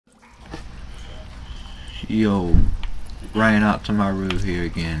Yo, ran out to my room here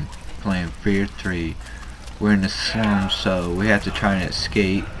again, playing F.E.A.R 3. We're in the slums, so we have to try and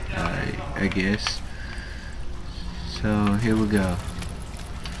escape, I guess. So here we go.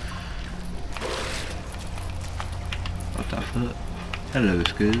 What the fuck? Hello,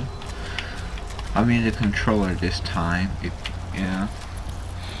 school. I'm in the controller this time. Yeah.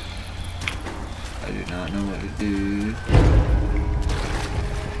 I do not know what to do.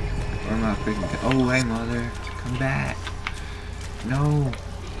 Where am I freaking? Oh, hey, mother, come back! No.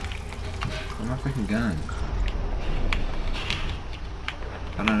 Where's my freaking gun?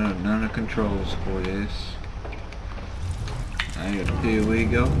 I don't know none of the controls for this. Here we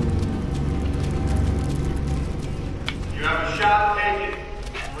go. You have a shot, take it.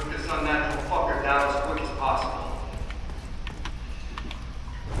 Put this unnatural fucker down as quick as possible.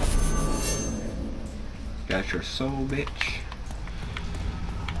 Got your soul, bitch.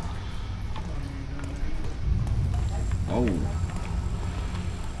 Oh.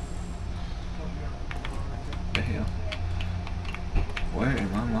 The hell? Where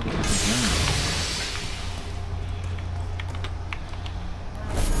am I motherfucking gun?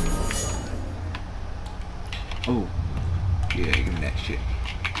 Oh. Yeah, give me that shit.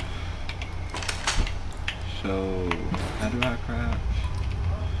 So, how do I crouch?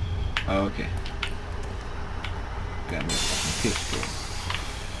 Oh, okay. Got me a fucking pistol.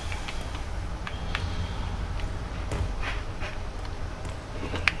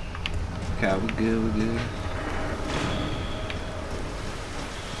 Okay, we good, we good.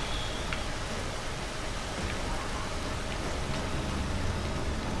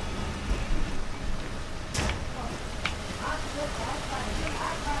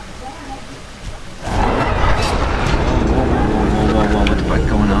 Whoa, what the fuck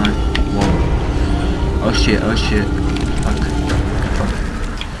going on? Whoa. Oh shit, fuck.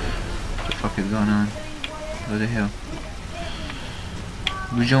 What the fuck is going on? What the hell?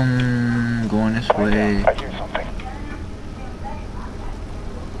 Going this way. I hear something.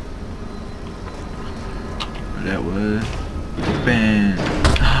 That was open.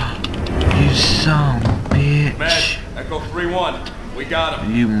 You son of a bitch. Med, Echo 3-1. We got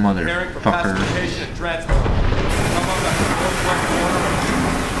him. You Preparing for motherfucker. pacification and transport. Come up at the northwest corner.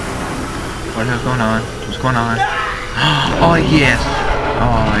 What the hell's going on? What's going on? Oh yes.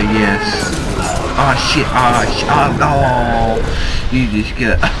 Oh yes. Oh shit. Oh, you just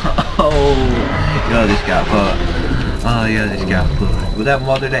got. Oh, yo, this got fucked. Oh, yeah, this got fucked. Was that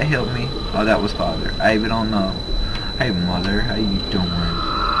mother that helped me? Oh, that was father. I even don't know. Hey, mother, how you doing?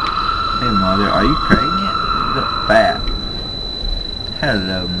 Hey, mother, are you pregnant? You look fat.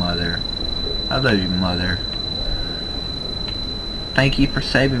 Hello, mother. I love you, mother. Thank you for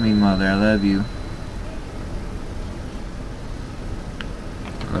saving me, mother. I love you.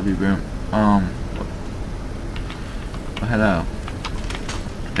 I love you, bro. Oh, hello.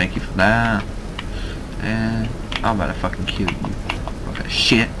 Thank you for that. And I'm about to fucking kill you. Okay,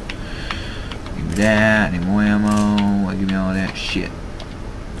 shit. Give me that. I need more ammo. Give me all that shit.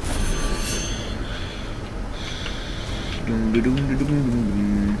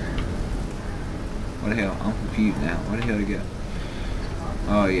 What the hell? I'm confused now. Where the hell to go?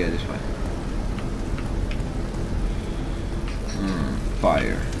 Oh yeah, this way.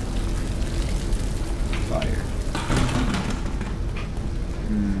 Fire. Fire.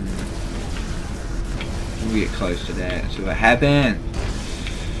 Let me get close to that and see what happened.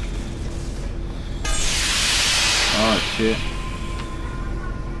 Oh shit.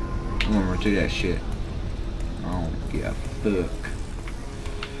 I'm gonna do that shit. Oh yeah, fuck.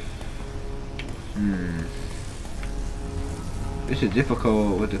 This is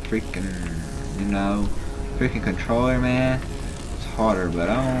difficult with the freaking, freaking controller, man. It's harder, but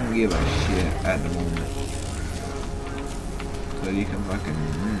I don't give a shit at the moment. So you can fucking,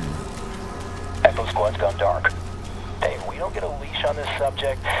 Echo Squad's gone dark. Hey, if we don't get a leash on this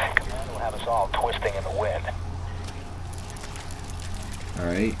subject, Command will have us all twisting in the wind.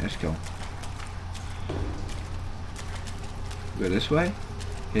 alright, let's go. Go this way?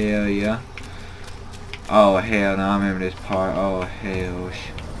 Hell yeah. Oh hell no, I remember this part. Oh hell.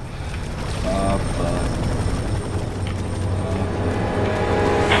 Oh fuck.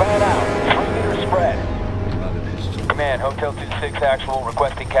 Fan out. 3 meter spread. Another pistol. Command, Hotel 26 actual,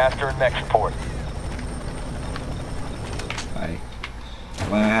 requesting caster and mech support. I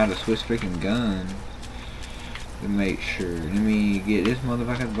learn how to switch freaking gun. To make sure. Let me get this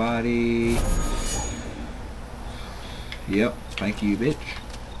motherfucker's body. Yep. Thank you, bitch.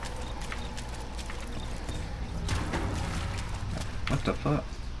 What the fuck?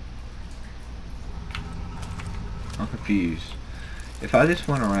 I'm confused. If I just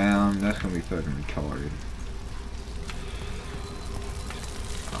went around, that's gonna be fucking retarded.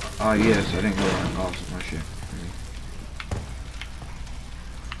 Oh yes, I didn't go on. Awesome, my shit.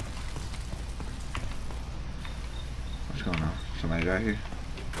 What's going on? Somebody right here?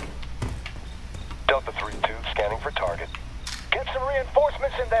 Delta 3-2 scanning for target. Get some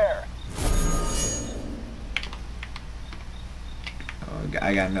reinforcements in there. Oh,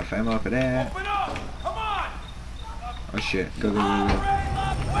 I got enough ammo for that. Open up! Come on! Oh shit, go.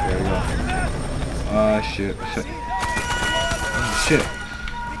 There we go. Oh shit. Oh shit.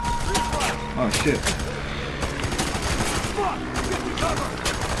 Oh shit.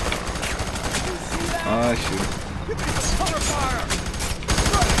 Oh shit.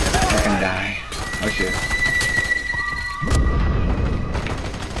 I can die. Oh shit.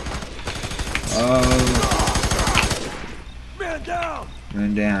 Oh.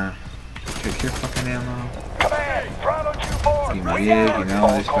 Man down. Take your fucking ammo. Command, Bravo 2-4. You big, you know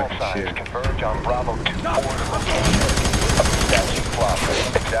this fucking shit. Converge on Bravo 2-4's location. Statue flop.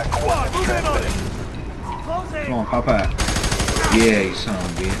 Exact coordinates transmitted. Come on, pop out. Yeah, you son of a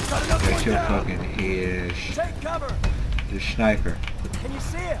bitch. Got your fucking head. Take cover. The sniper. Can you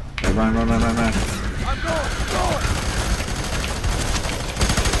see him? Run. I'm going.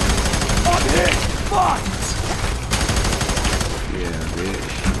 I'm hit. Fuck. Yeah, bitch.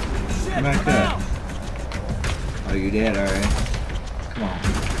 Shit, Come back down. up. Oh, you dead, alright. Come on.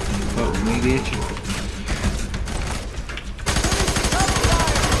 Fuck with me, bitch.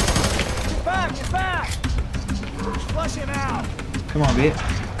 Get back. Flush him out. Come on, bitch.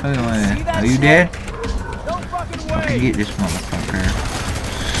 Hang on. See that Are you shit? dead? Don't fucking I can wait. get this motherfucker.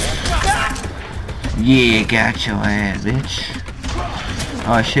 Yeah, got your ass, bitch.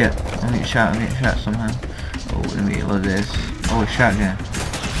 Oh shit. I'm getting shot somehow. Oh, let me load this. Oh, a shotgun.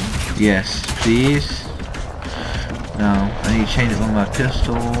 Yes, please. No, I need to change it on my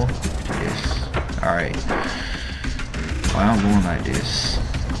pistol. Yes. Alright. Why I'm going like this?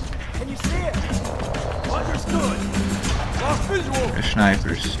 Can you see it? Understood. Lost visual. They're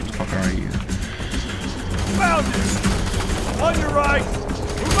snipers. What the fuck are you? Found it. On your right.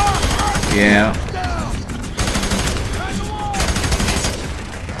 Move up. Yeah. Down. Behind the wall.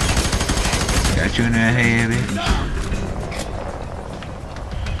 Got you in that head, bitch.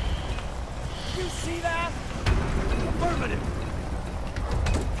 You see that? Affirmative.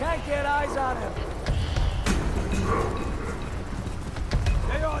 Can't get eyes on him.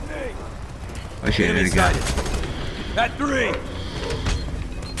 Stay on me. Oh shit, there we go. At 3.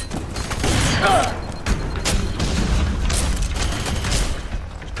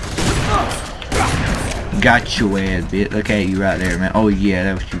 Got your ass, bitch. Look at you right there, man. Oh yeah,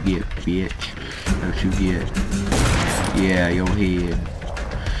 that's what you get, bitch. That's what you get. Yeah, your head.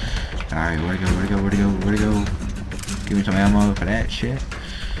 Alright, where to go? Give me some ammo for that shit.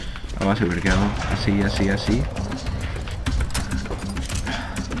 Oh, I see where to go. I see.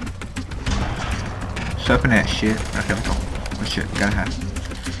 Stuff in that shit. Okay, let's go. Oh shit, gotta have.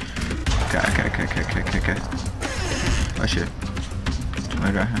 Okay. Oh shit.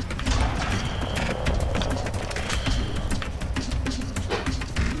 Where do I have?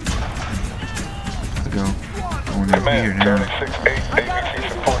 Go. Going over here now.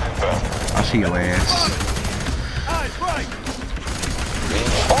 I see your ass. Eyes right.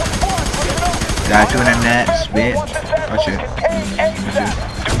 Got you in the nuts, bitch. Oh shit.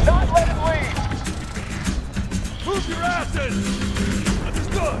 Do not let it leave. Move your asses.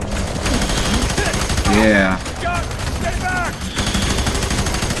 Understood. Yeah. Got. Stay back.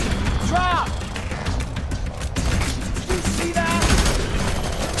 Drop. You see that?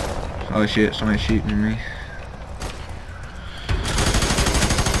 Oh shit, somebody's shooting me.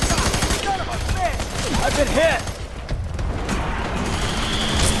 Son of a bitch. I've been hit.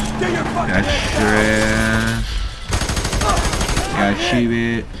 Get your fucking Got head down. stress. Got you,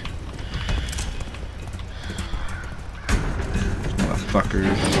 bitch.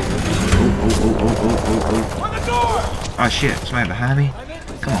 Motherfuckers. Oh. On the door. Oh shit, somebody behind me?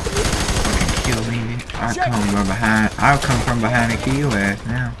 Come on. Fucking kill me, bitch. I'll come from behind and kill your ass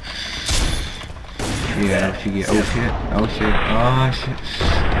now. Yeah, she get. Oh shit.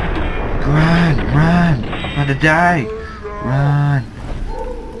 Run. I'm about to die. Run.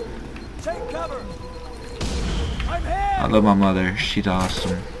 Take cover. I'm hit. I love my mother. She's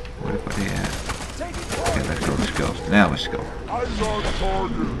awesome. What if I at? Take it Okay, forward. let's go. Now let's go.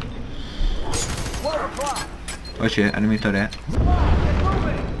 12 o'clock. Oh shit, I didn't mean to throw that. Come on, get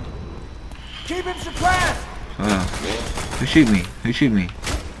moving. Keep him suppressed. Who shoot me? Cover me.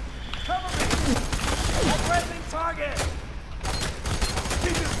 Aggressing target.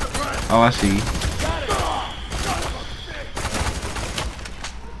 Keep him suppressed. Oh, I see. Got it.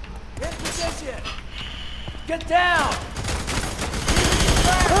 In position. Get down. Keep him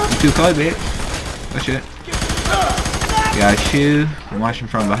suppressed. You too close, bitch. Oh shit. Got a shoe. I'm watching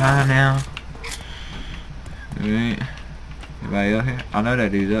from behind now. Alright. Anybody up here? I know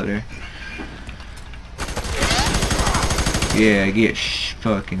that dude's up there. Yeah, get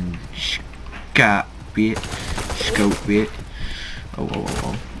fucking scop, bitch. Scope, bitch. Oh.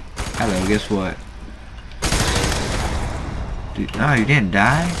 Hello, guess what? Dude, no, you didn't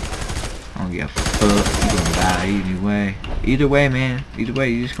die? I don't give a fuck. You gonna die anyway. Either way, man. Either way,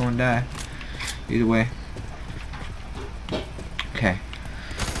 you just gonna die. Either way. Okay.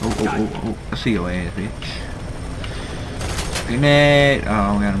 Oh. I see your ass, bitch. Grenade. Oh, I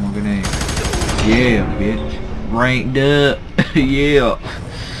don't got no more grenade. Yeah, bitch. Ranked up. Yeah.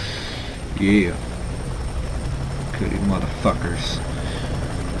 Goody motherfuckers.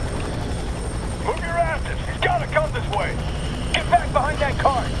 Move your asses. He's gotta come this way. Get back behind that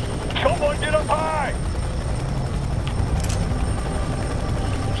car. Someone get up high.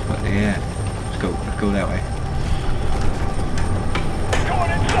 What they at? Let's go that way.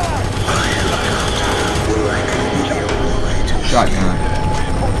 Going inside. Shotgun.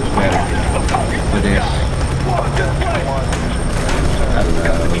 Better. For this.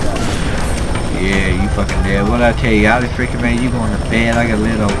 Hello. Yeah, you fucking dead. What'd I tell you? I was freaking man, you going to bed like a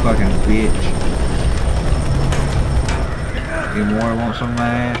little fucking bitch. Get more, want some of my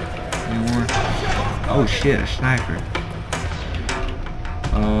ass? Get more? Oh shit, a sniper.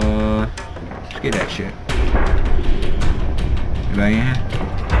 Let's get that shit. Anybody in here?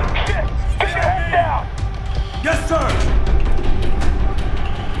 Shit! Get your head down! Yes, sir!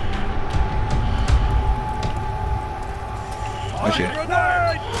 Oh shit.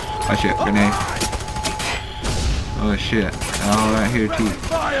 Oh shit, grenade. Oh shit. All right here too.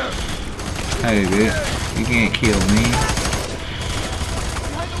 Hey bitch, you can't kill me.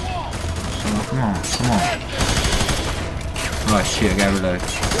 So, come on. Oh shit, I got reloaded.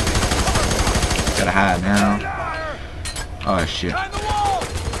 Gotta hide now. Oh shit.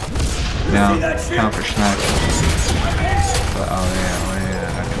 Now, time for sniping. But oh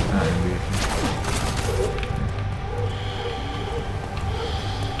yeah, I can snipe bitch.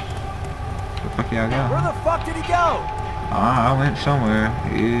 Y'all go? Where the fuck did he go? I went somewhere.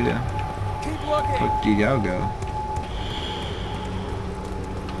 Yeah. Keep looking. Where did y'all go?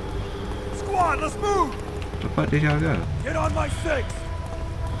 Squad, let's move. The fuck did y'all go? Get on my 6.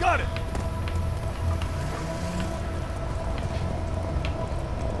 Got it.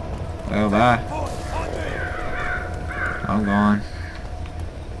 Well, bye. On me. I'm gone.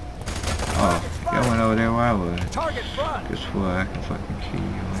 Oh, y'all went over there where I was. Target front. Guess what? I can fucking kill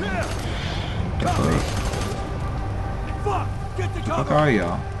you. Tim. The fuck? Fuck. Get the The fuck cover. are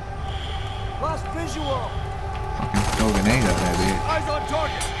y'all? Lost visual. Fucking throw a grenade up there, bitch. Eyes on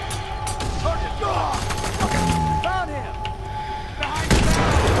target. Target. Fucking. Found him. Behind the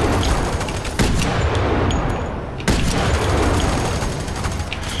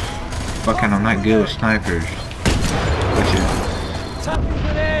Fucking, I'm not good with snipers. What shit? Tucking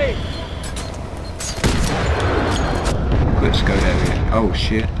grenade. Quit scope that bitch. Oh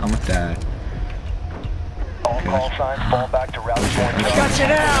shit, I almost died. All call signs fall back to rally point. Got you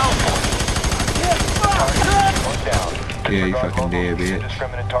now. Get fucked. Down. Yeah, you fucking dead, bitch.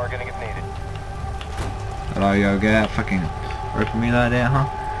 Indiscriminate targeting if needed. That all y'all got? Fucking ripping me like that, huh?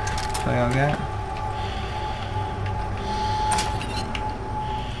 That's all y'all got?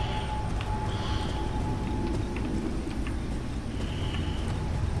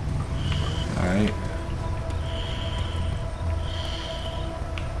 Alright.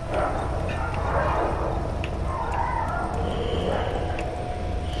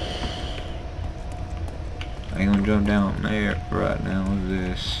 I ain't gonna jump down there right now with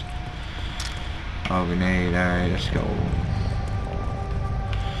this. Oh, grenade. Alright, let's go.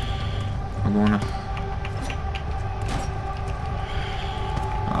 I'm gonna.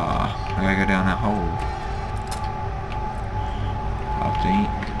 I gotta go down that hole. I think.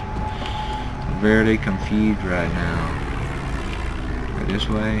 I'm very confused right now. Go this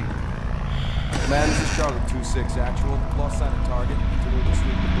way. Man, this is Charlotte 2-6 actual. Lost sight of target.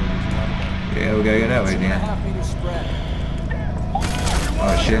 Yeah, we gotta go that way then. 2.5 meter spread.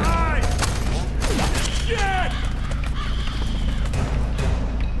 Oh shit.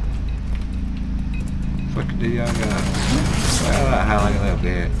 Fuck do y'all got? Well, I like a little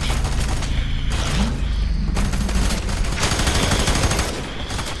bitch.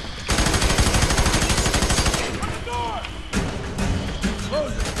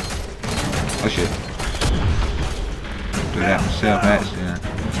 Oh shit. Do that myself accident.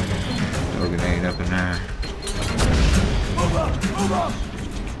 Throw a grenade up in there. Move up! Move up!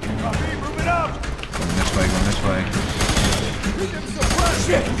 Copy, move it up! Going this way, going this way.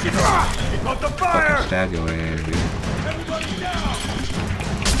 Shit! Keep up the fire! Fucking stab your ass, dude. Everybody down!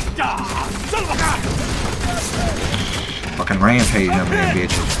 Son of a gun! Fucking rampage on there,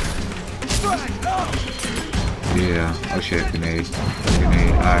 bitches. Yeah. Oh shit, grenade.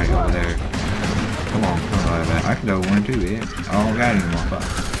 Grenade. Alright, over there. Come on, come on, that. I can go 1 too, bitch. I don't got any more.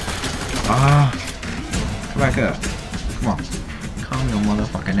 Ah. Come back up. Come on. Calm your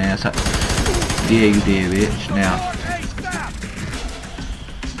motherfucking ass up. Yeah, you did, bitch. Now.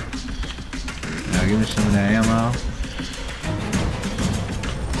 Now give me some of that ammo.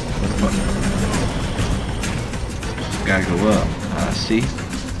 What the fuck? Gotta go up. See?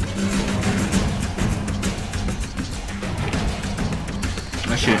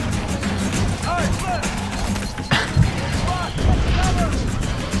 Oh shit.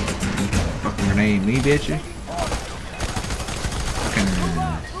 Fucking grenade me, bitch. Fucking.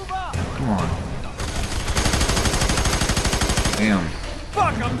 Come on. Damn.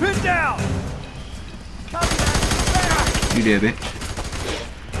 Fuck, I'm pinned down! You did, bitch.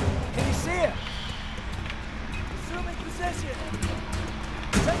 Can you see it? Assuming position.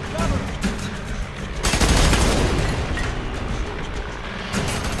 Take cover.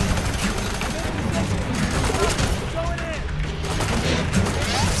 Going in.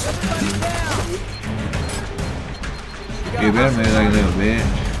 Everybody down. You better move like a little bitch.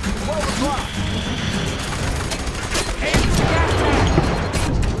 12 o'clock.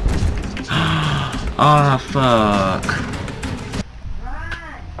 Oh fuck.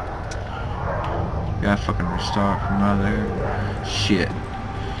 Gotta fucking restart from out there. Shit.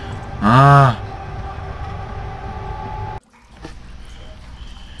 Ah.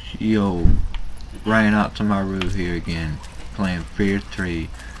 Yo. Ran out to my roof here again. Playing F.E.A.R 3.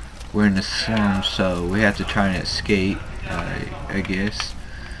 We're in the slums, so we have to try and escape, I guess.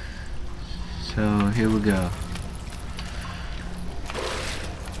 So here we go.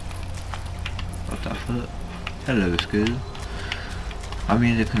 What the fuck? Hello, school. I'm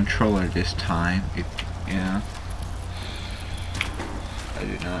in the controller this time. Yeah. I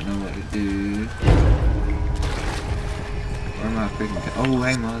do not know what to do. Where am I freaking? Oh,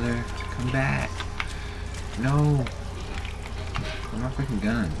 hey, mother. Come back. No. Where's my freaking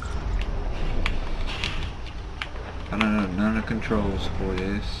gun? I don't know none of the controls for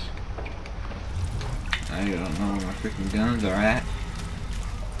this. I don't know where my freaking guns are at.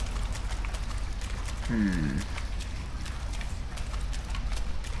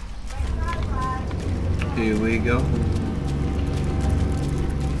 Here we go.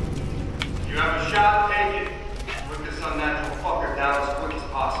 You have a shot, take it. Put this unnatural fucker down as quick as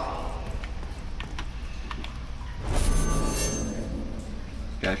possible.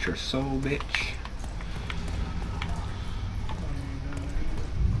 Got your soul, bitch.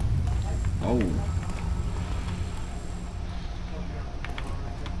 Oh.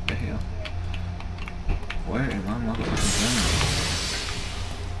 What the hell? Where is my motherfucking gun?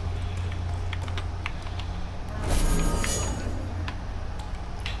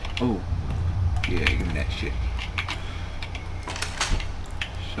 Oh. Yeah, give me that shit.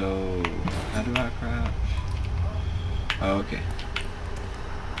 So, how do I crouch? Oh, okay.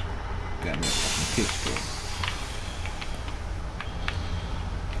 Got me a fucking pistol.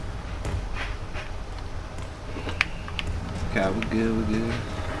 Okay, we're good, we're good.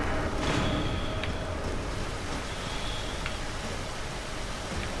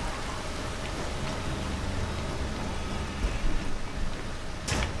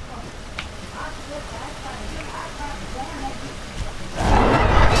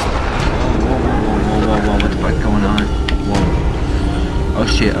 Whoa, what the fuck going on? Whoa. Oh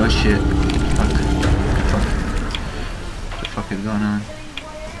shit, fuck. What the fuck is going on?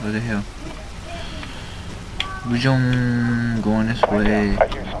 What the hell? We're going this way. I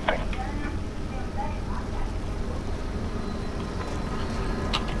hear something.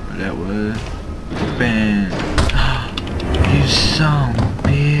 That was bang. You son of a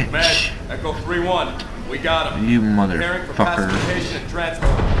bitch. Man, Echo 3-1. We got him. You Preparing for motherfucker. classification and transfer.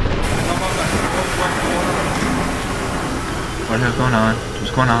 Come up at the northwest corner. What the hell's going on?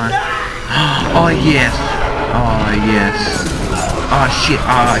 What's going on? Oh yes. Oh yes. Oh shit.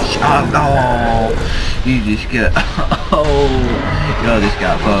 Oh shit. Oh. You just got. Oh. Yo, this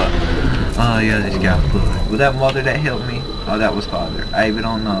got fucked. Oh yeah, this got fucked. Was that mother that helped me? Oh, that was father. I even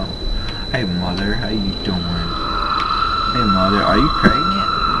don't know. Hey mother, how you doing? Hey mother, are you pregnant?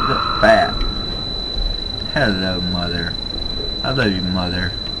 You look fat. Hello mother. I love you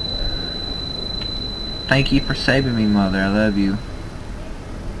mother. Thank you for saving me mother. I love you.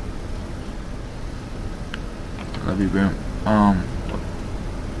 I love you bro. Oh,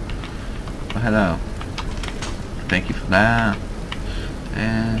 hello. Thank you for that.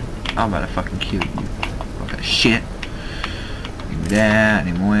 And I'm about to fucking kill you. Okay, shit. Give me that.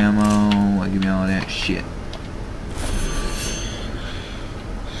 Need more ammo. Give me all that shit.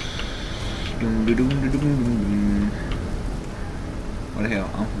 What the hell?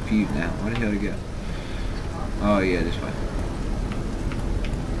 I'm confused now. Where the hell to go? Oh yeah, this way.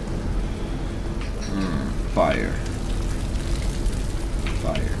 Fire.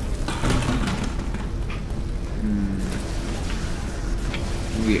 Fire.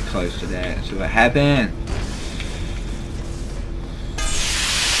 We'll get close to that and see what happens.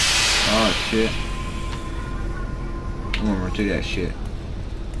 Oh shit. I'm gonna do that shit.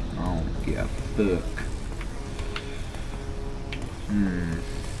 I don't give a fuck.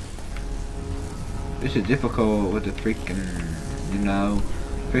 This is difficult with the freaking, you know,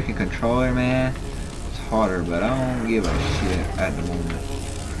 freaking controller, man. It's harder, but I don't give a shit at the moment.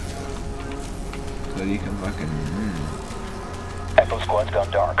 So you can fucking, Echo Squad's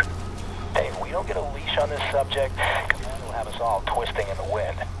gone dark. Hey, if we don't get a leash on this subject, Command will have us all twisting in the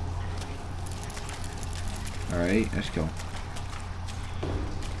wind. Alright, let's go.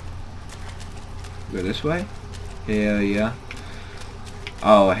 Go this way? Hell yeah.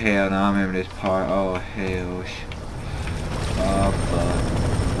 Oh hell no, I remember this part. Oh hell. Oh fuck.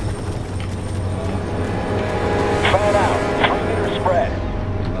 Fan out. 3-meter spread.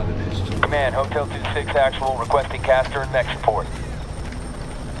 Another pistol. Command, Hotel 26 actual, requesting caster and mech support.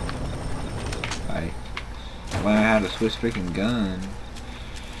 Alright. Learn how to switch freaking gun.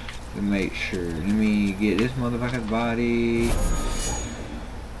 To make sure. Let me get this motherfucker's body.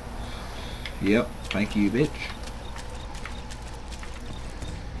 Yep. Thank you, bitch.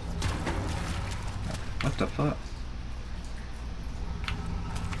 What the fuck?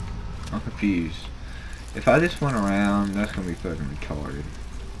 I'm confused. If I just went around, that's gonna be fucking retarded.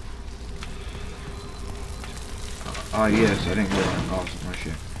 Oh yes, I didn't go around. Awesome, my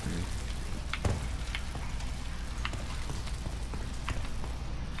shit.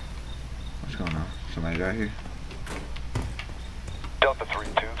 What's going on? Somebody out here? Delta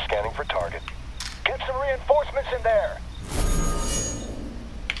 3-2 scanning for target. Get some reinforcements in there.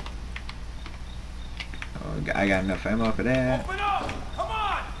 Oh, I got enough ammo for that. Open up! Come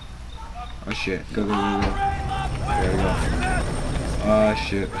on! Oh shit, go, go, go, go. There we go. Oh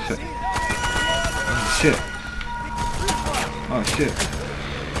shit, shit. Oh shit. Oh shit.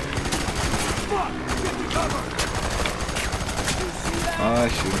 Oh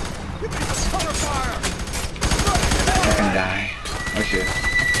shit. I can die. Oh shit.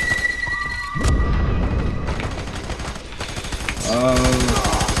 Oh.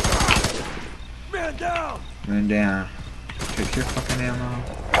 Man down! Man down. Take your fucking ammo.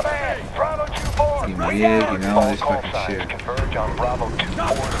 Command, Bravo 2-4. Give me yeah, give me all this Call fucking signs shit. converge on Bravo 2-4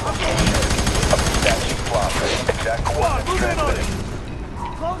 of the statue plaza. Exact coordinates transmitted.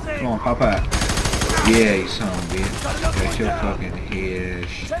 Come on, pop out. Yeah, you son of a bitch. Got your fucking head.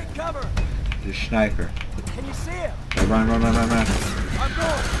 Take cover! The sniper. Can you see him? Hey, run, run, run, run, run. I'm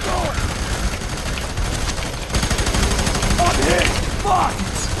going! Fuck!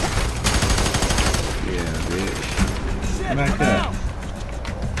 Yeah, bitch. Shit, Come back come out! up.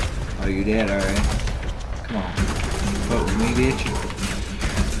 Oh, you dead, alright. Come on. Fuck with me, bitch.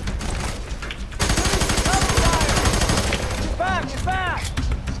 Get back! Get back!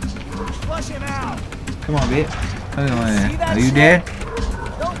 Flush him out! Come on, bitch. Come on, See that are you shit? dead?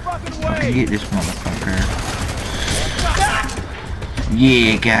 Don't fucking Fucking wait! get this motherfucker.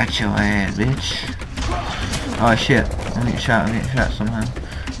 Yeah, got your ass, bitch. Oh shit. I'm getting shot somehow.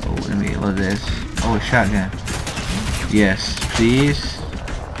 Oh, let me load this. Oh, a shotgun. Yes, please.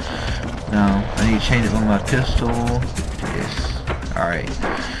 No, I need to change it on my pistol. Yes. Alright.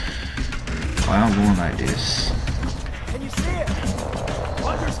 Why I'm going like this? Can you see it?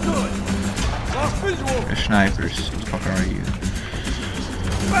 Understood! Lost visual! They're snipers. What the fuck are you?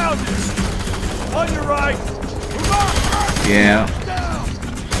 Found it! On your right! Move on! Yeah. Down!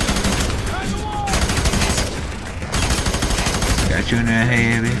 Behind the wall! Got you in there,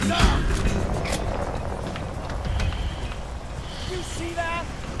 heavy. You see that?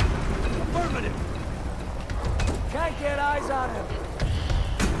 Affirmative! Can't get eyes on him!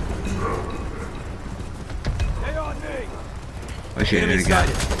 Stay on me! Oh shit, there we go.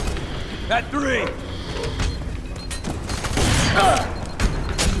 At 3!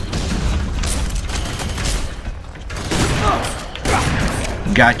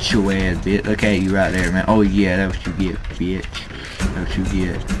 Got your ass, bitch. Look at you right there, man. Oh yeah, that's what you get, bitch. That's what you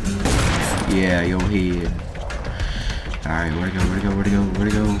get. Yeah, your head. Alright, where to go, where to go, where to go, where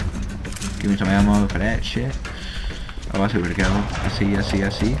to go? Give me some ammo for that shit. Oh, I see where to go. I see, I see, I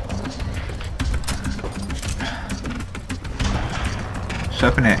see.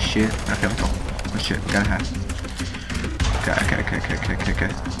 What's up in that shit? Okay, let's go. Oh shit, we gotta have.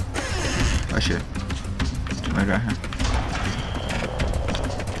 Okay. Oh shit. Somebody right here.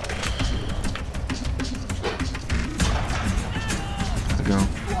 Let's go.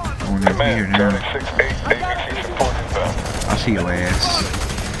 Going over here now. I see your ass.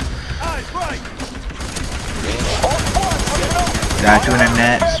 Got you in the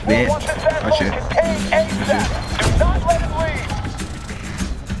nets, bitch. Oh shit.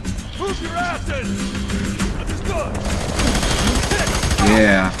 Move your asses! Understood!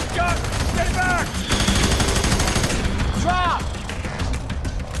 Yeah. Stay back! Drop!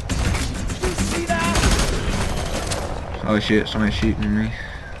 You see that? Oh shit, somebody's shooting me.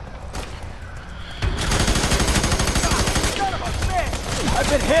 Son of a bitch! I've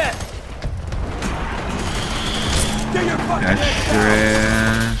been hit! Get your fucking Got your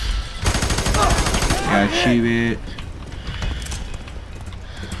ass. Got you, bitch.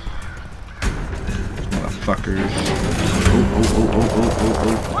 Motherfuckers.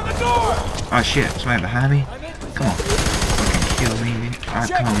 On the door! Oh shit, somebody behind me? Come on. Fucking kill me, bitch.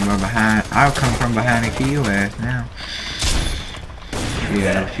 I'll come from behind and kill your ass now.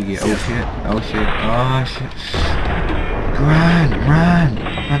 Yeah, if you get oh shit. Run!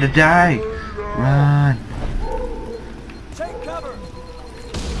 I'm about to die! Run! Take cover!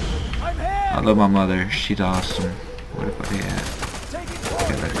 I'm here! I love my mother, she's awesome. What if I at?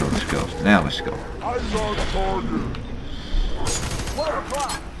 Okay, let's go. Now let's go.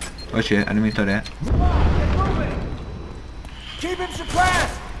 Oh shit, I didn't mean to throw that. Keep him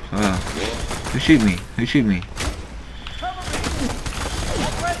suppressed! Who shoot me? Cover me!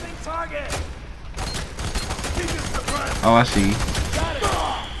 Friendly target! Keep him suppressed! Oh, I see. Got it!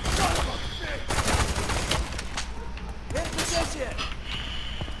 Son of a bitch! In position!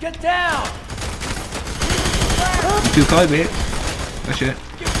 Get down! You too close, bitch. Oh shit.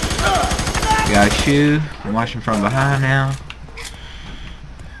 Got you. I'm watching from behind now.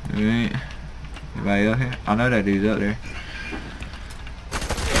 Alright. Anybody up here? I know that dude's up there.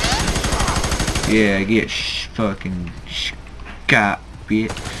 Yeah, get fucking scop,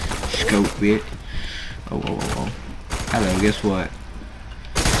 bitch. Scope, bitch. Oh. Hello, guess what?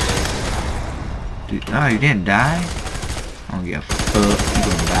 Dude, no, you didn't die? I don't give a fuck. You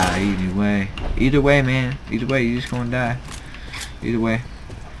gonna die anyway. Either way, man. Either way, you just gonna die. Either way.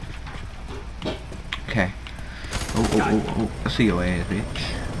 Okay. Oh. I see your ass, bitch.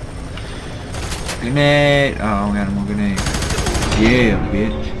 Grenade. Oh, I don't got no more grenades. Yeah,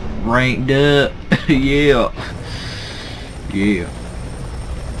 bitch. Ranked up. Yeah.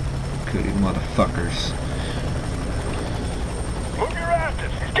 Goody motherfuckers. Move your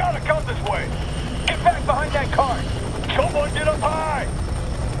asses. He's gotta come this way. Get back behind that car. Someone get up high.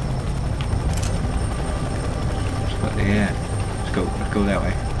 What they at? Let's go that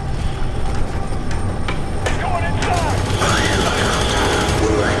way. He's going inside.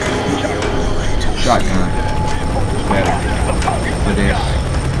 Shotgun. Better. For this.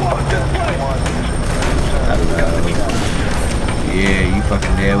 Yeah, you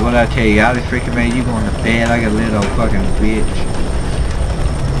fucking dead. What'd I tell you? I was freaking made you going to bed like a little fucking bitch.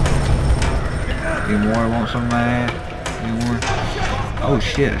 Any more? Want some of my ass? Any more? Oh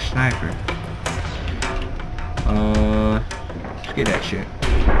shit, a sniper. Let's get that shit.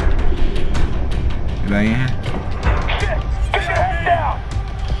 Anybody in here? Shit! Get your head down!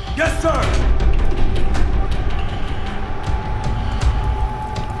 Yes, sir!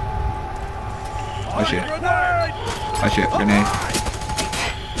 Oh shit. Oh shit, grenade.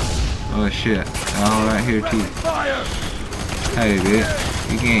 Oh shit. All right here too. Fire! Hey bitch,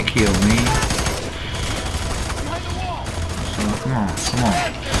 you can't kill me. So come on.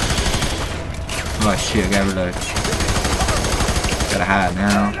 Oh shit, I got reloaded. Gotta hide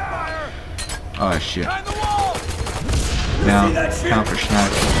now. Oh shit. Now, count for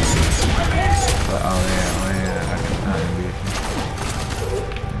sniper. But oh yeah, I can snipe him, bitch.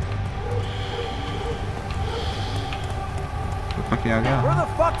 Fuck y'all go? Where the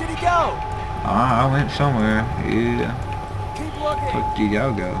fuck did he go? I went somewhere. Yeah. Keep looking. Fuck did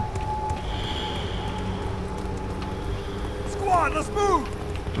y'all go? Squad, let's move!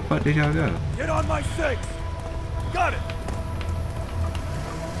 The fuck did y'all go? Get on my 6. Got it.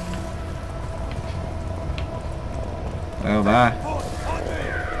 Well, bye. On me.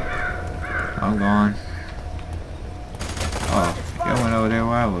 I'm gone. Oh, y'all went over there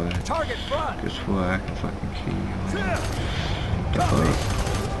where I was. Target front. Guess what? I can fucking kill you. Clear. The fuck?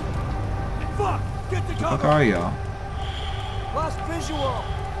 Fuck. Get the The fuck cover. are y'all? Lost visual.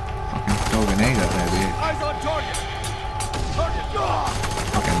 Fucking throw grenades up there, bitch. Eyes on target. Target.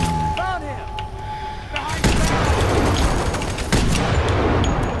 Fucking. Found him. Behind the back.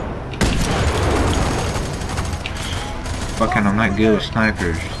 Fucking, I'm not good with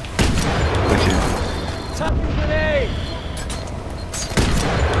snipers. Which is...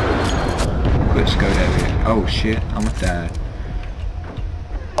 Quit scope that bit. Oh shit, I almost died.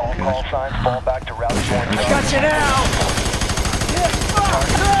 All call signs fall back to route 4. Got you now!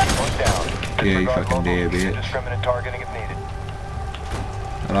 Yeah, you fucking dead, bitch. Indiscriminate targeting if needed.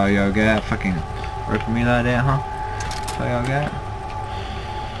 That's all y'all got? Fucking ripping me like that, huh? That's all y'all got?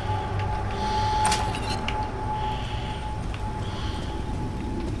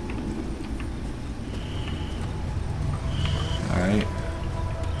 Alright.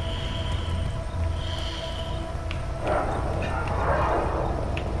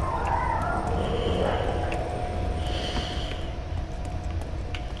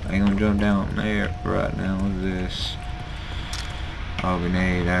 I ain't gonna jump down there right now. What's this? Oh,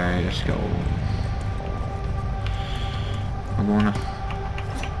 grenade. Alright, let's go. I'm gonna...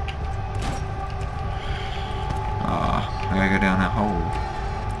 I gotta go down that hole.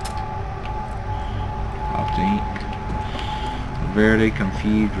 I think. I'm very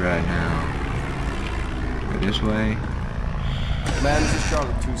confused right now. Go this way. Man, this is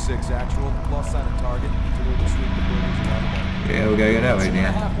Charlotte 2-6 actual. Lost sight of target. Continuing to sweep the buildings around the market. Yeah, we gotta go that way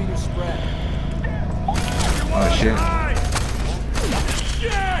then. Oh shit.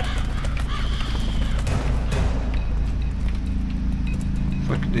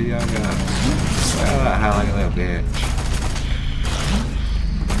 Fuck do y'all got? Well, how like a little bitch.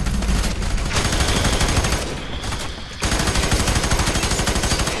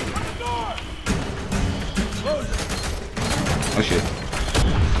 Oh shit.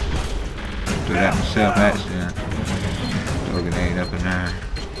 Do that myself accident. Throw a grenade up in there.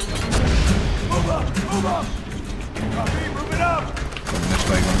 Move up! Move up! Copy, move it up! Going this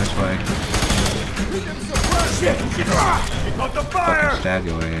way, going this way. Shit! He caught the fire! Fucking stab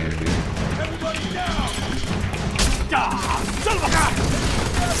your ass, dude. Everybody down! Son of a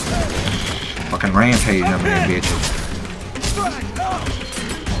Fucking rampage on them bitches.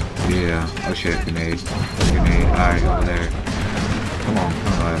 Yeah. Oh shit, grenade. Grenade. Alright, over there. Come on,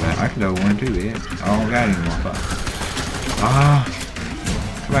 come on, I can go 1 too, bitch. I don't got any more fuck. Ah!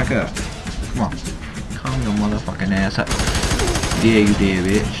 Come back up. Come on. Calm your motherfucking ass up. Yeah, you did,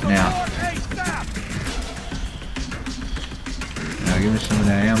 bitch. Now. Now give me some of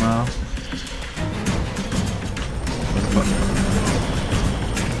that ammo. What the fuck?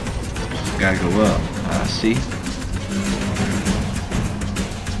 Gotta go up. I see.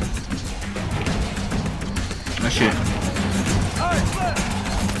 Oh shit.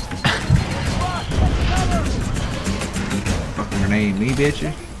 Fucking grenade me, bitch.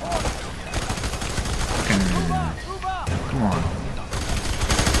 Come on.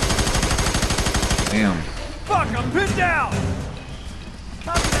 Damn. fuck! I'm pinned down!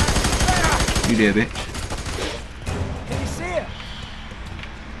 You did, bitch. Can you see it?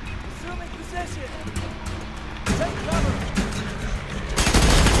 Assuming position. Take cover.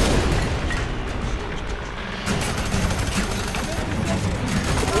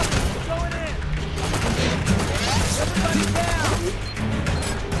 Going in. Everybody down.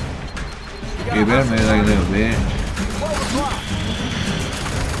 You better move like a little bitch. 12 o'clock.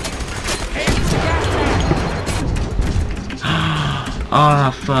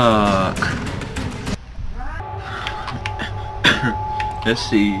 Oh fuck. Let's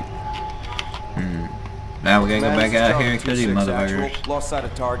see. Now we gotta go back out here and kill these motherfuckers. Lost sight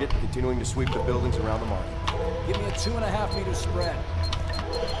of target, continuing to sweep the buildings around the market. Give me a 2.5 meter spread.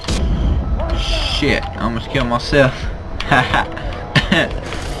 Shit, I almost killed myself. Haha.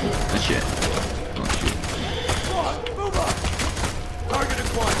 Oh shit. Oh shit. Move up. Target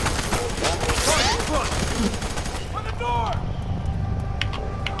acquired. Target foot. On the door.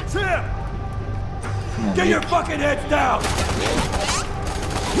 It's him. Come on, Get your bitch. fucking heads down.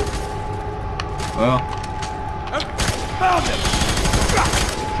 Well, Found him.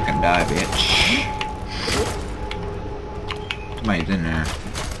 fucking die, bitch. Somebody's in there.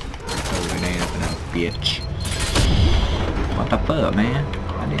 Throw a grenade up in that bitch. What the fuck, man?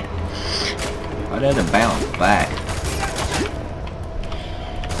 Why did it bounce back?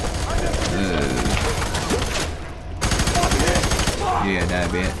 Yeah, die,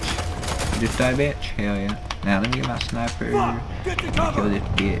 bitch. You just die, bitch? Hell yeah. Now let me get my sniper. Get to Kill cover. this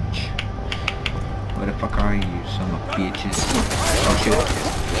bitch. Where the fuck are you, son of bitches? Oh shit.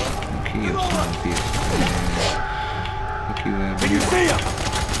 Kill son of bitches. Look you up, Can you bitch. see him?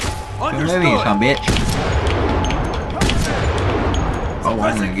 Come over here, Understood. son bitch. Oh,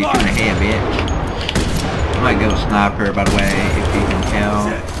 I'm gonna get you in the head, bitch. I might go sniper, by the way, if you can tell.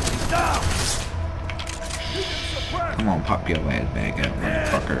 Come on, pop your ass back up,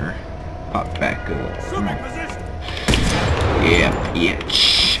 motherfucker. Pop back up. Come on. Position. Yeah,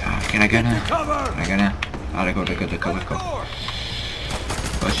 bitch. Can I go now? Can I go now? Oh, let go.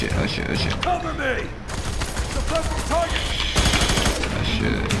 Oh shit. Cover me! The perfect target! Oh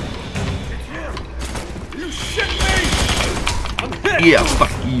shit. It's him! You shit me! I'm hit! Yeah,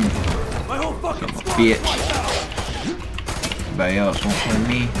 fuck you. My whole fucking Son of a squad bitch. wiped out! Anybody else won't play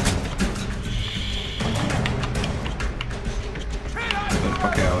me? Where the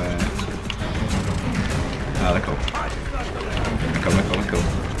fuck out at? Ah, let go. Let go.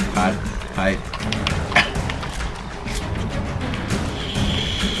 Hide.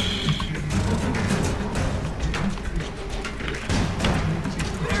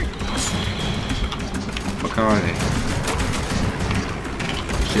 Fuck are they?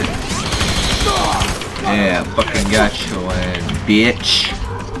 Shit. Yeah, fucking got your ass, bitch.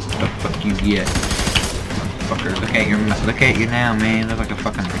 The fuck you get? Fucker, look at you now, man. Look like a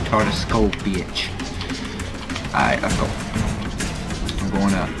fucking retarded skull, bitch. Alright, let's go. I'm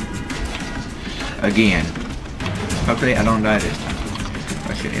going up. Again. Hopefully I don't die this time.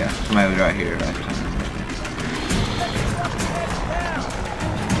 Oh shit, yeah. Somebody was right here last time.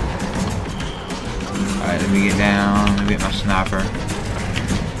 Alright, let me get down. Let me get my sniper.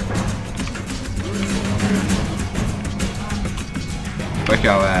 Where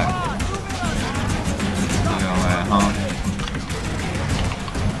y'all at? Where y'all at, huh?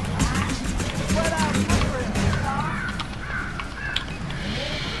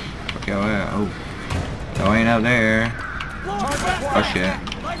 Where y'all at? Oh. Y'all ain't out there. Oh shit.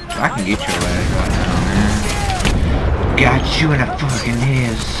 I can get your leg right now, man. Got you in the fucking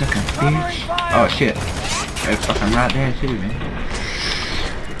head, sucking bitch. Oh shit. They're fucking right there too, man.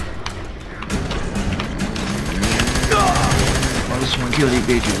 I just want to kill these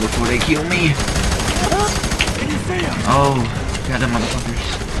bitches before they kill me. Oh, got them motherfuckers.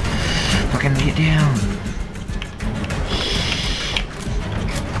 Fucking get down.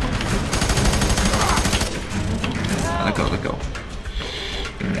 Let go.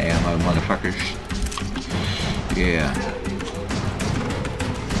 Give me the ammo, motherfuckers. Yeah.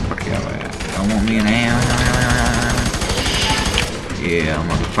 Fuck y'all at. Don't want me an ammo. Yeah,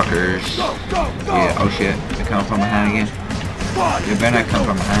 motherfuckers. Yeah, oh shit. They come from behind again. You better not come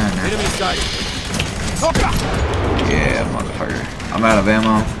from behind now. Yeah, motherfucker. I'm out of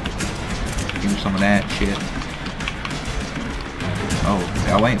ammo. Give me some of that shit. Oh,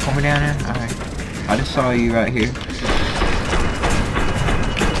 y'all waiting for me down there? Alright. I just saw you right here.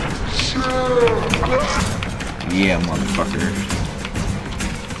 Yeah, motherfucker.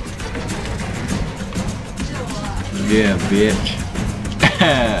 Yeah, bitch.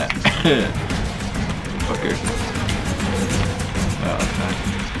 Fucker. Oh, that's nice.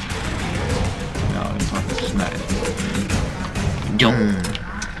 No, it's fucking snipe. Doom.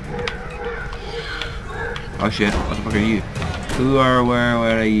 Oh shit, what the fuck are you? Who are,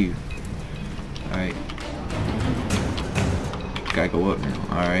 where are you? Alright. Gotta go up now.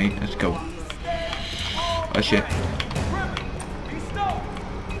 Alright, let's go. Oh shit.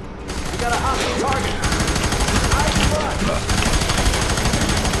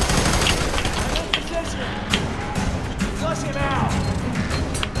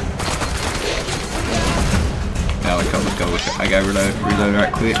 Now let's go. I gotta reload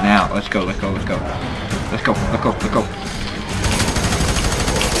right quick. Now let's go.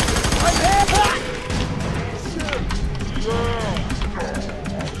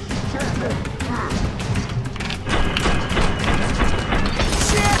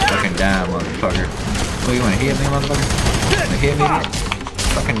 Fucking die, motherfucker. Oh, you wanna hit me, motherfucker? Wanna hit me?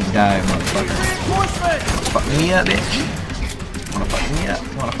 Fucking die, motherfucker. Fuck me up, bitch. Wanna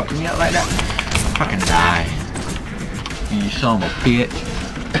fuck me up like that? Fucking die. You son of a bitch.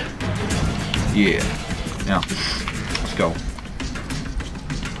 Yeah. Now, let's go.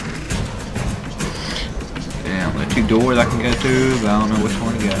 Damn, there are 2 doors I can go through, but I don't know which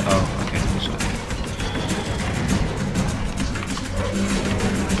one to go. Oh, okay, this way.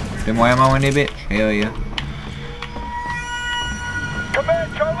 Get more ammo in there, bitch? Hell yeah.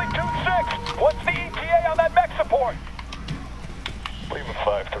 Command Charlie 2-6. What's the ETA on that mech support? Lima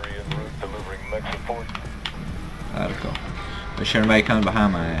 5-3 en route, delivering mech support. Let's go. Make sure nobody comes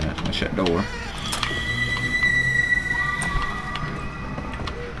behind my ass. I'm gonna shut the door.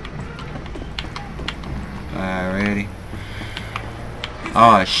 Alrighty.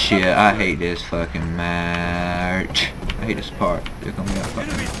 Oh shit, I hate this fucking match. I hate this part. They're gonna be that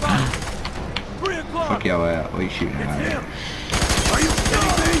fucking. Fuck y'all out. What are you shooting at? Are you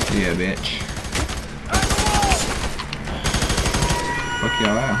kidding me? Yeah, bitch. Fuck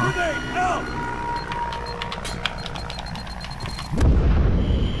y'all out, huh?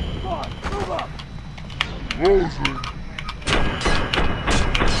 Move up.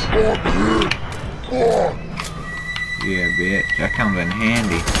 Yeah, bitch. That comes in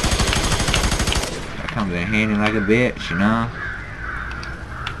handy. That comes in handy like a bitch, you know?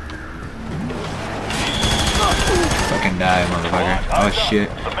 Fucking die, motherfucker. Oh shit.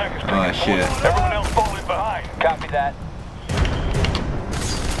 Oh shit. Everyone else falling behind. Copy that.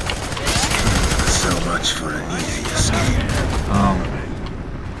 So much for an easy escape.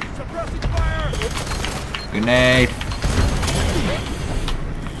 Suppressing fire! Grenade.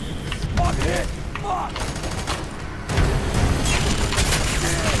 Fuck it! Fuck!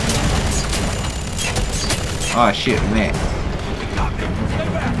 Oh shit, man. Got me! Stay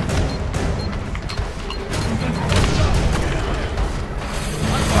back!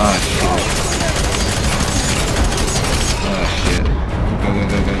 Oh shit. Oh shit. Go, go,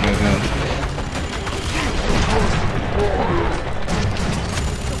 go, go, go, go.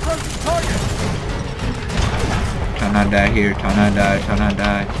 Suppressing target! Try not to die here. Try not to die. Try not to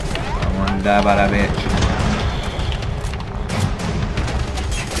die. I don't want to die by that bitch.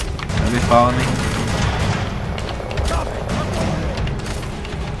 Let me follow me.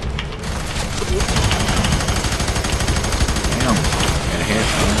 Damn. Got a head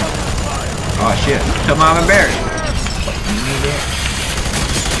son. Oh shit. Come on, I'm embarrassed. Fuck me, bitch.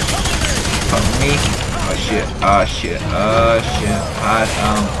 Fuck me. Oh shit. Oh shit. Oh shit. I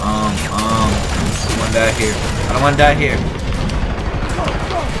don't want to die here. I don't want to die here.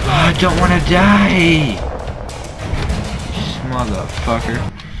 I don't want to die. This motherfucker.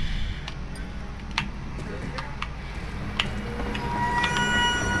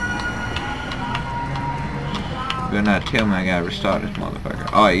 Better not tell me I gotta restart this motherfucker.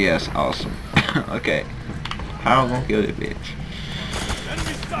 Oh yes, awesome. Okay. How am I gonna kill this bitch? I'm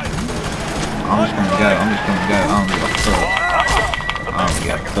just gonna go. I'm just gonna go. I don't give a fuck. I don't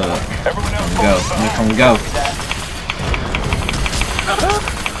give a fuck. I'm gonna go. I'm just gonna go.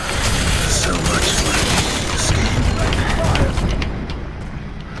 So much for an easy escape.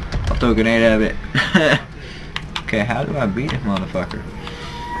 I'll throw a grenade at it. Okay, how do I beat this motherfucker?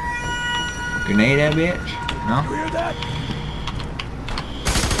 Grenade that bitch? No? You hear that?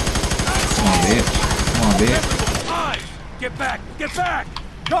 Come on, bitch. Come on, bitch. Eyes! Get back! Get back!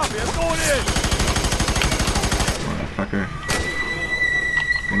 Copy, I'm going in! Motherfucker.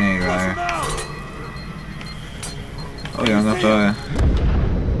 Grenade right here. Oh yeah, I'm gonna throw it.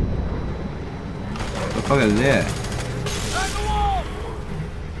 What the fuck is that?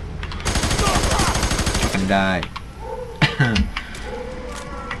 Fucking died.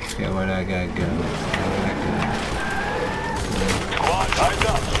 Okay, where do I gotta go? Squad, eyes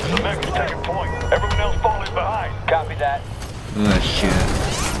up. The mech is taking point. Everyone else falling behind. Copy that. Oh shit.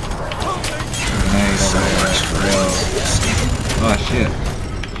 Grenade over there. Real. Oh shit.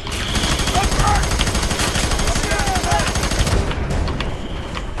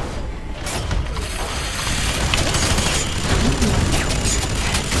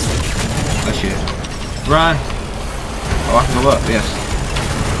 Oh shit. Run! Oh, I can go up, yes.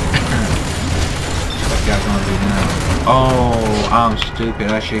 What y'all gonna do now? Oh, I'm stupid.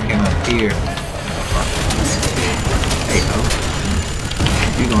 I should've came up here. Hey, ho.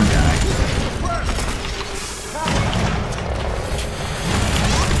 You gonna die.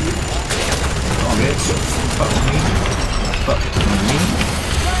 Oh, bitch. Fuck me. Fuck me.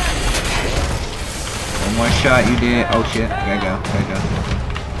 One more shot, you did. Oh shit. Gotta go. Gotta go.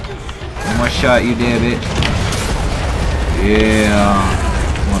 One more shot, you did, bitch. Yeah.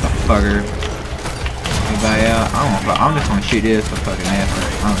 Motherfucker. Anybody else? I don't know. I'm just gonna shoot this for fucking effort.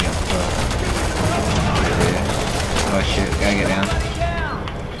 I don't give a fuck. Yeah. Oh shit. Gotta get down.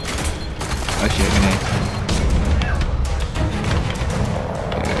 Oh shit. Grenade.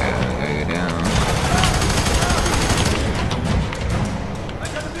 Gotta get down.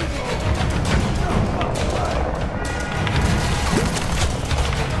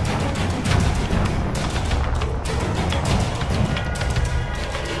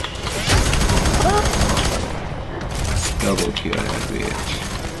 Double kill that bitch.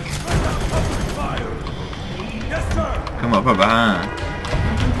 Yes, sir! Come up from behind.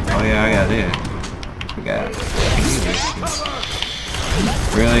 Oh yeah, I got this. Forgot.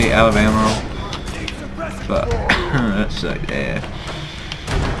 Really? Alabama? Fuck. That sucked ass.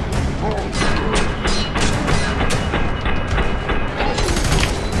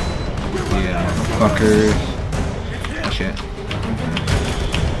 Yeah, fuckers. Oh shit.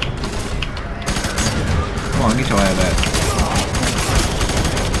 Come on, get your ass back.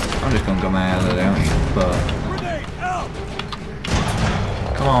 I'm just gonna go my ass out there. I don't give a fuck.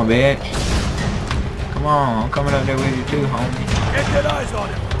 Come on, bitch. Come on, I'm coming up there with you too, homie. Get good eyes on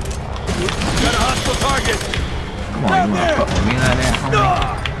him! Got a hostile target! Come on, you wanna fuck with me like that, homie?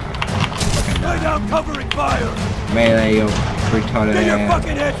 Lay down covering fire! Melee, yo, retarded Get your ass.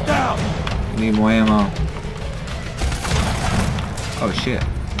 fucking heads down! Need more ammo. Oh shit.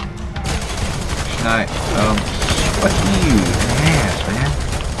 Snipe. Fuck you. Ass, man.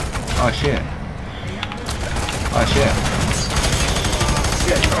 Oh shit. Oh shit.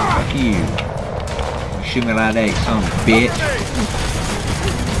 Fuck you. You shoot me like that, you son of a bitch.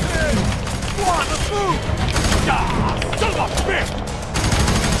 Come on, let's move! Son of a bitch!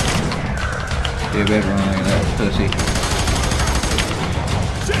 You better run like that pussy.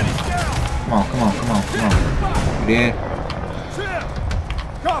 Come on, come on, come on, come on. You dead?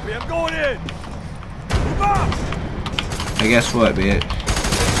 Copy, I'm going in! Move up! Hey, guess what, bitch?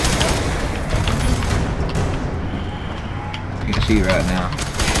 You can see right now.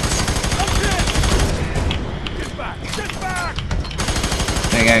 Get back! Get back!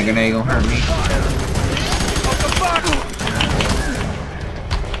 Think that grenade gonna hurt me?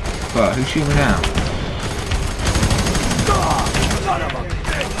 Fuck, who's shooting now? Son of a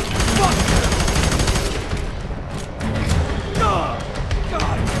bitch! Fuck!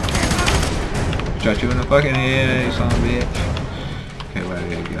 Shot you in the fucking head, you son of a bitch. Okay, where I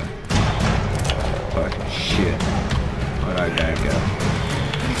gotta go? Fucking shit. Where I gotta go?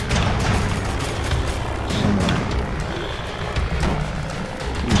 Somewhere.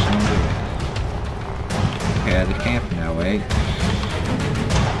 You son of a bitch. Okay, I just camping now, wait.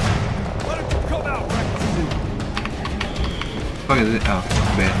 Why don't you come out, reckless? Fuck is it? Oh,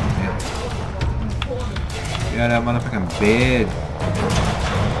 bed. Yeah, that motherfucking bed.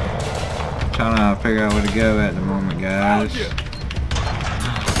 Trying to figure out where to go at the moment, guys.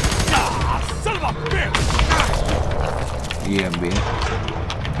 Son of a bitch! Yeah, bitch.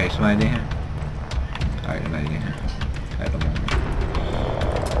 Okay, somebody in here? Alright, somebody in here. At the moment.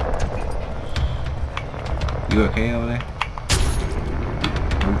 You okay over there?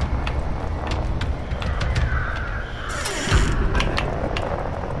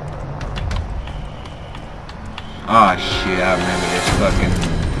 Oh shit, I remember this fucking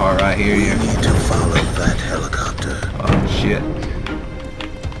part right here. We need to follow that helicopter. Oh shit.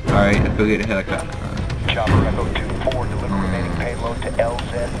 Alright, let's go get the helicopter. Chopper Echo 2-4, deliver remaining payload to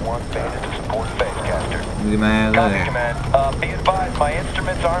LZ-1 Beta to support Facecaster. Look at my ass Copy, there. Command. Be advised, my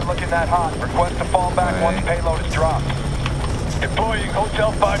instruments aren't looking that hot. Request to fall back once payload is dropped. Deploying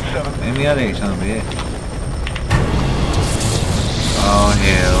Hotel 57. Let me out of here, son of a bitch. Oh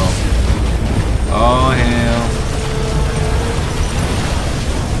hell. Oh hell.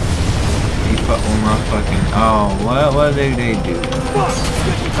 He fucked with my fucking... Oh, what do they do?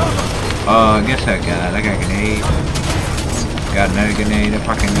 Oh, I guess that guy got a grenade. Got another grenade if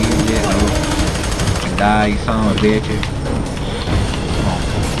I can use it. Oh, can die, you son of a bitch. Come on.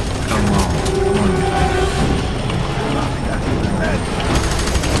 Come on.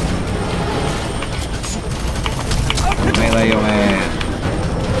 Melee your ass.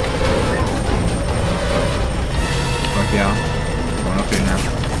 Fuck y'all. Going up here now.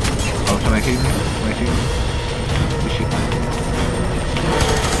 Oh, somebody shooting me? Somebody shooting me? Who's shooting me?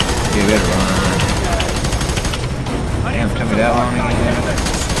 You better run. Damn, took me that long to get there.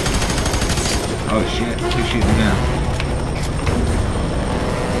 Oh shit, who's shooting now?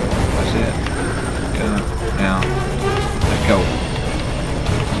 That's it. Gun. Now. Let's go.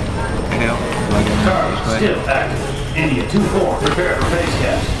 What the hell? Do I get this way? Still active. India 2-4, prepare for phase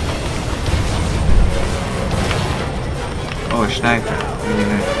cast. Oh, a sniper.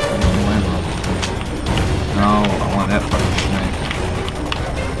 No, I want that fucking sniper.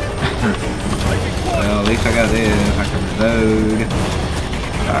 Well, at least I got this. I can reload.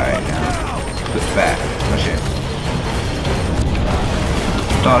 Alright, now. Push back. Push it.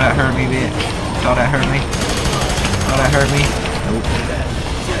 Thought that hurt me, bitch. Thought that hurt me. Thought that hurt me. Nope.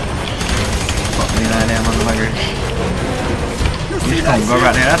 Fuck me like that, motherfucker. You just gonna go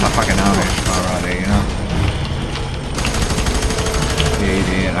right there. That's a fucking obvious spot right there, you know? Yeah, you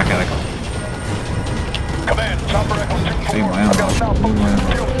did. I gotta go. Command, Chopper Echo 2-4. Hey, my ammo.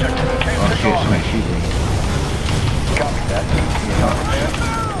 Oh shit, somebody shoot me. Copy that.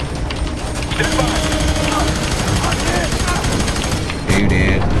 Yeah, you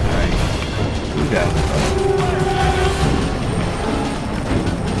did. Alright. Who got it?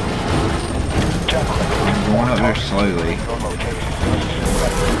 I'm going up there slowly.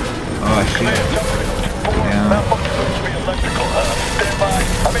 Oh shit. Yeah.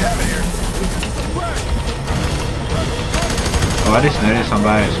 Oh, I just noticed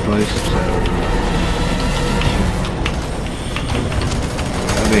somebody explosive, so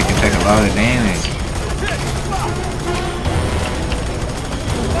that bitch can take a lot of damage.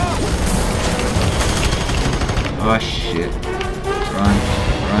 Oh shit. Run,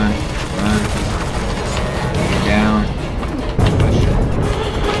 run, run.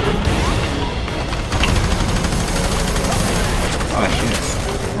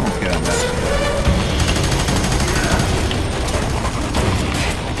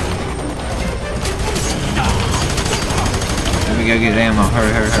 ammo.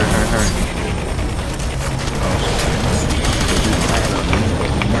 Hurry, hurry, hurry, hurry, hurry.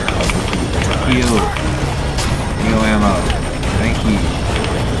 Heal. Heal ammo. Thank you.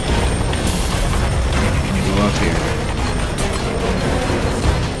 Let me go up here.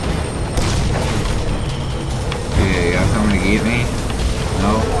 Yeah, y'all coming to get me?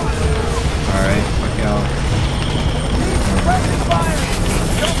 No? Alright, fuck y'all.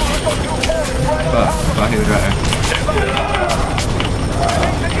 Fuck, I thought he was right there.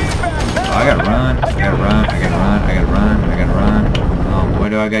 Oh, I gotta run, I gotta run, I gotta run, I gotta run, I gotta run. Where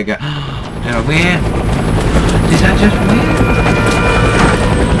do I gotta go? Did I win? Did I just win?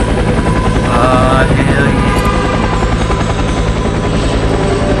 Oh, hell yeah.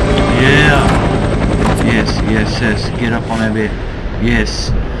 Yeah. Yes, yes, yes. Get up on that bit.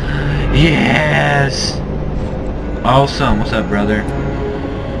 Yes. Yes. Awesome. What's up, brother?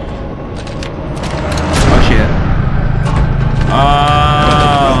 Oh, shit.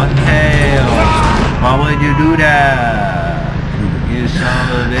 Oh, hell. Why would you do that? You son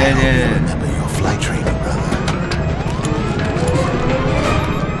of a bitch. Remember your flight training, brother.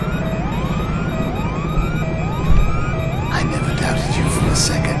 I never doubted you for a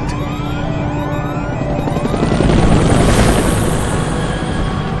second.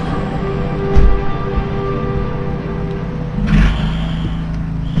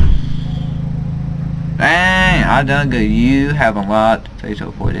 Dang, I done good. You have unlocked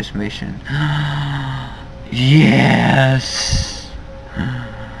fatal for this mission. Yes.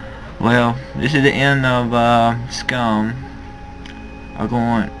 Well, this is the end of Scum. I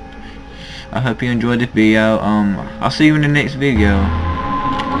hope you enjoyed this video. I'll see you in the next video.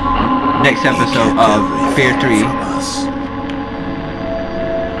 Next episode of F.E.A.R 3.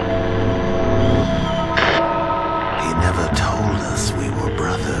 He never told us we were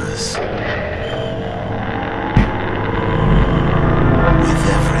brothers. With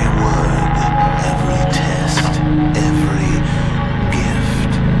every word, every test, every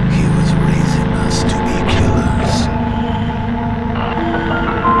gift, he was raising us to be killers.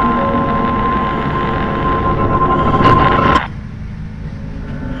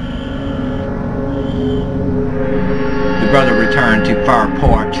 The brother returned to F.E.A.R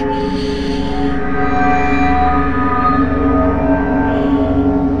Port.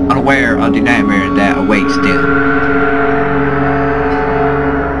 Unaware of the nightmare that awaits them.